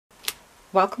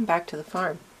Welcome back to the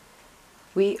farm.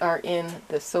 We are in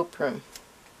the soap room,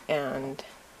 and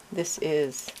this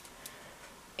is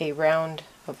a round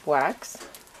of wax,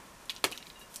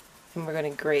 and we're going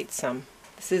to grate some.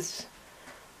 This is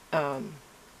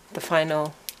the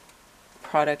final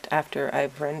product after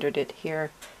I've rendered it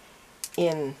here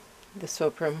in the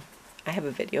soap room. I have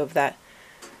a video of that.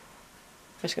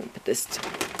 I'm just going to put this to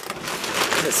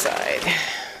the side.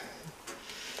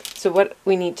 So what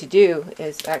we need to do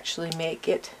is actually make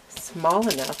it small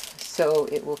enough so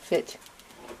it will fit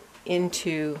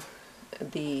into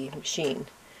the machine.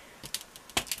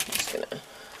 I'm just gonna,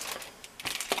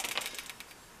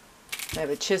 I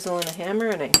have a chisel and a hammer,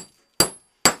 and I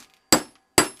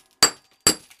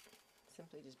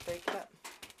simply just break it up.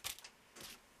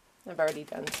 I've already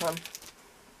done some.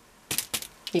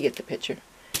 You get the picture.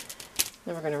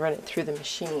 Then we're going to run it through the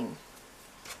machine.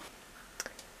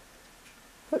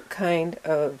 What kind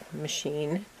of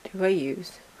machine do I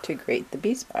use to grate the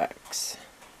beeswax?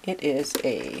 It is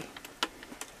a,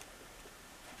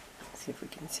 let's see if we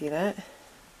can see that,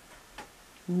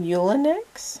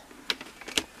 Beeswax,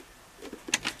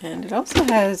 and it also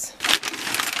has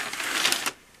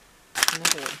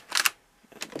another,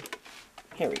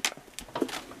 here we go,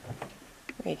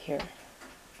 right here,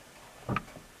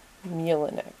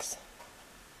 Beeswax,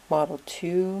 model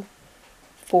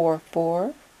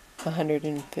 244.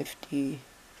 150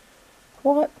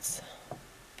 watts,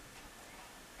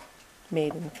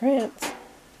 made in France.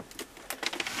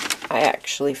 I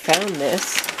actually found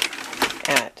this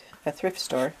at a thrift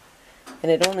store,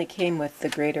 and it only came with the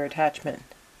grater attachment,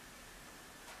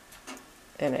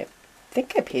 and I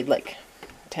think I paid like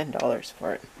 $10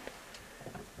 for it.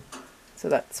 So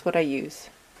that's what I use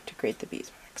to grate the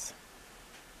beeswax.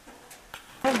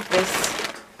 I have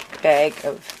this bag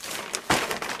of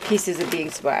pieces of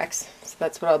beeswax, so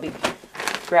that's what I'll be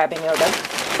grabbing out of.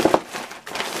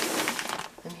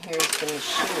 And here's the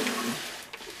machine.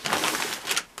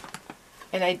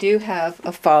 And I do have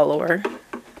a follower.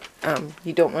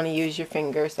 You don't want to use your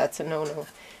fingers, that's a no-no.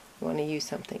 You want to use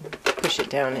something to push it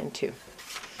down into.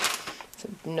 So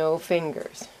no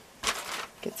fingers.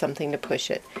 Get something to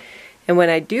push it. And when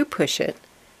I do push it,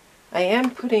 I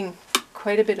am putting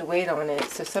quite a bit of weight on it,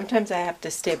 so sometimes I have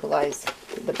to stabilize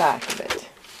the back of it.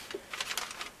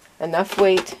 Enough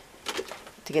weight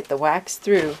to get the wax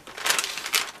through,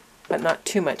 but not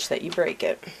too much that you break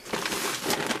it.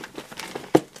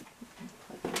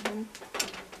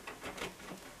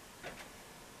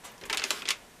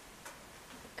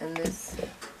 And this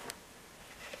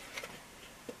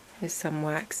is some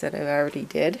wax that I've already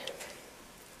did.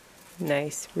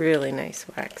 Nice, really nice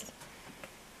wax.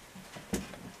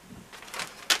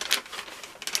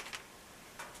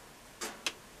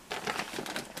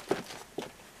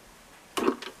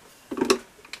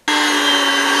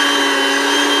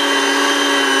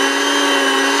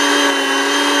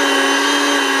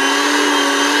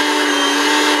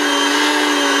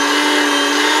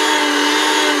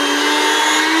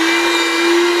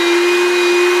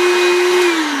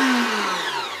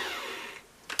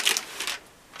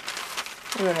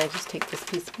 And then I just take this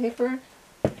piece of paper,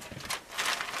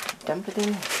 dump it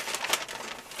in.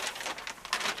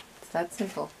 It's that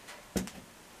simple.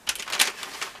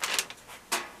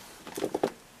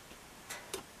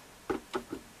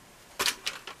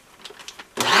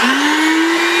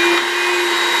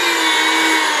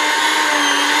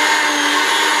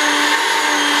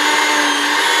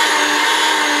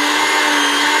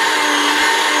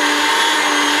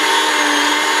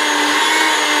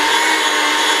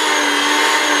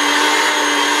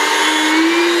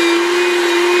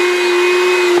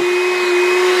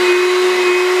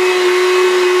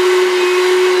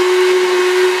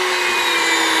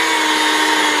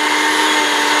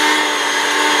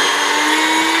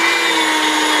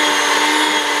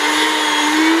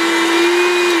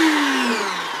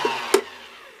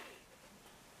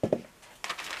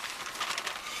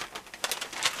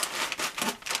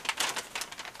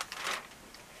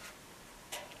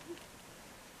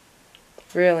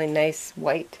 Really nice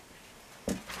white.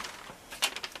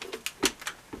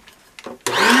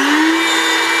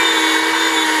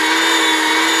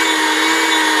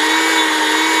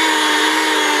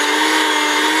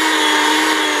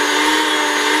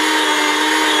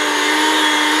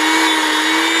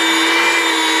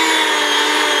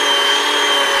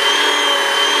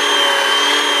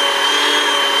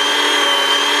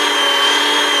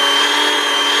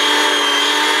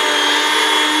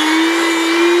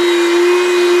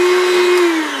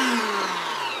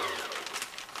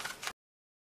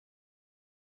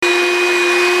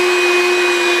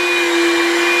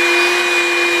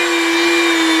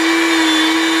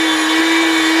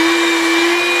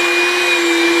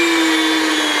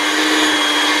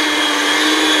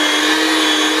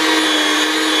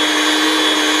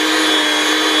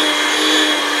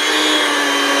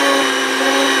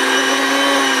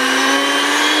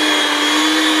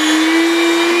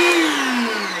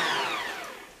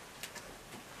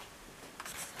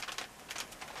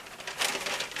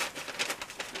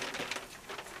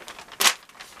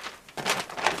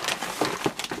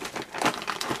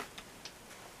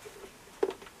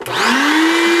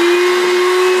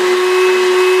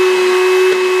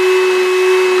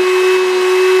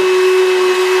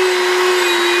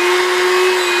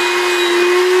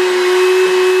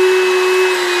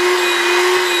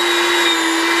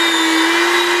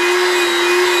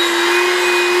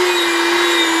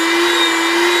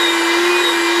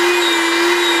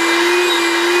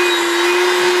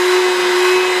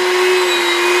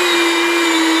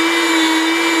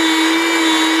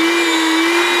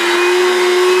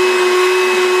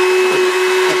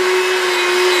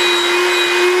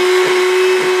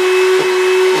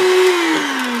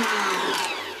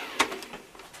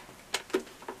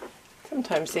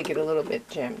 Sometimes they get a little bit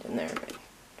jammed in there, but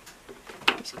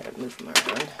you just gotta move them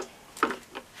around.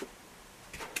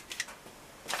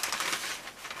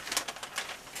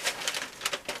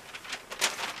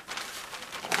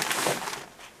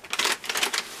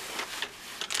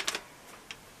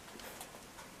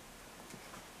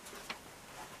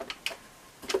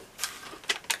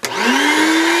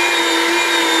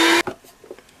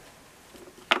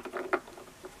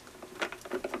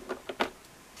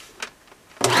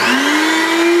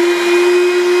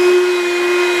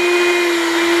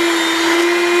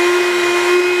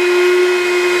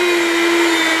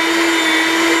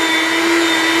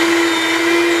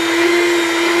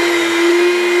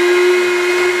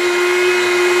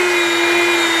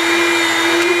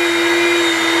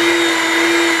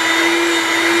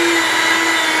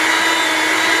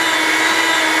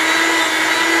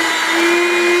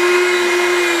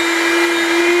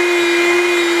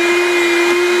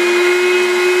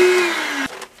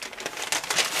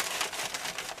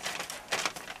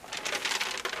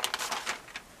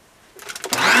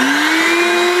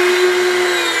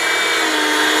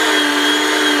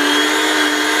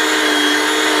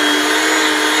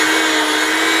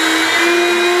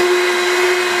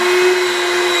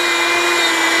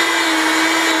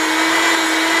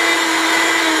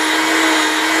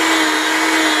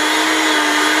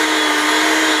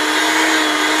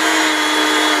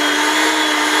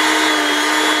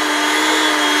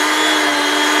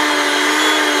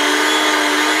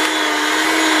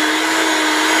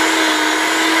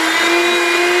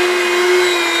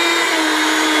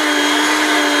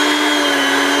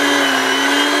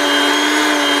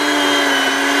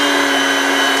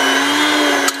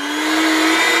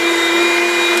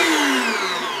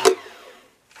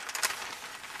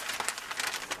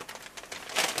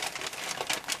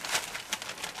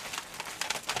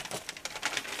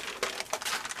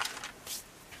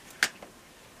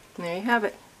 And there you have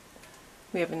it.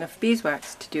 We have enough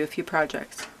beeswax to do a few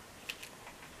projects.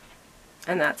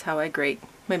 And that's how I grate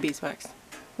my beeswax.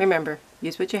 Remember,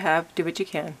 use what you have, do what you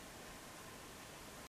can.